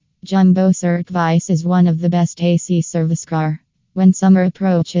Jumbosercvice is one of the best AC service car. When summer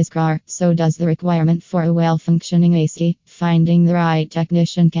approaches car, so does the requirement for a well-functioning AC. Finding the right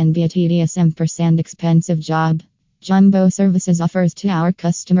technician can be a tedious and expensive job. Jumbo Services offers to our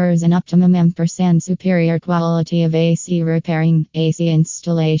customers an optimum and superior quality of AC repairing, AC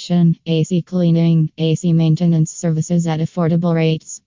installation, AC cleaning, AC maintenance services at affordable rates.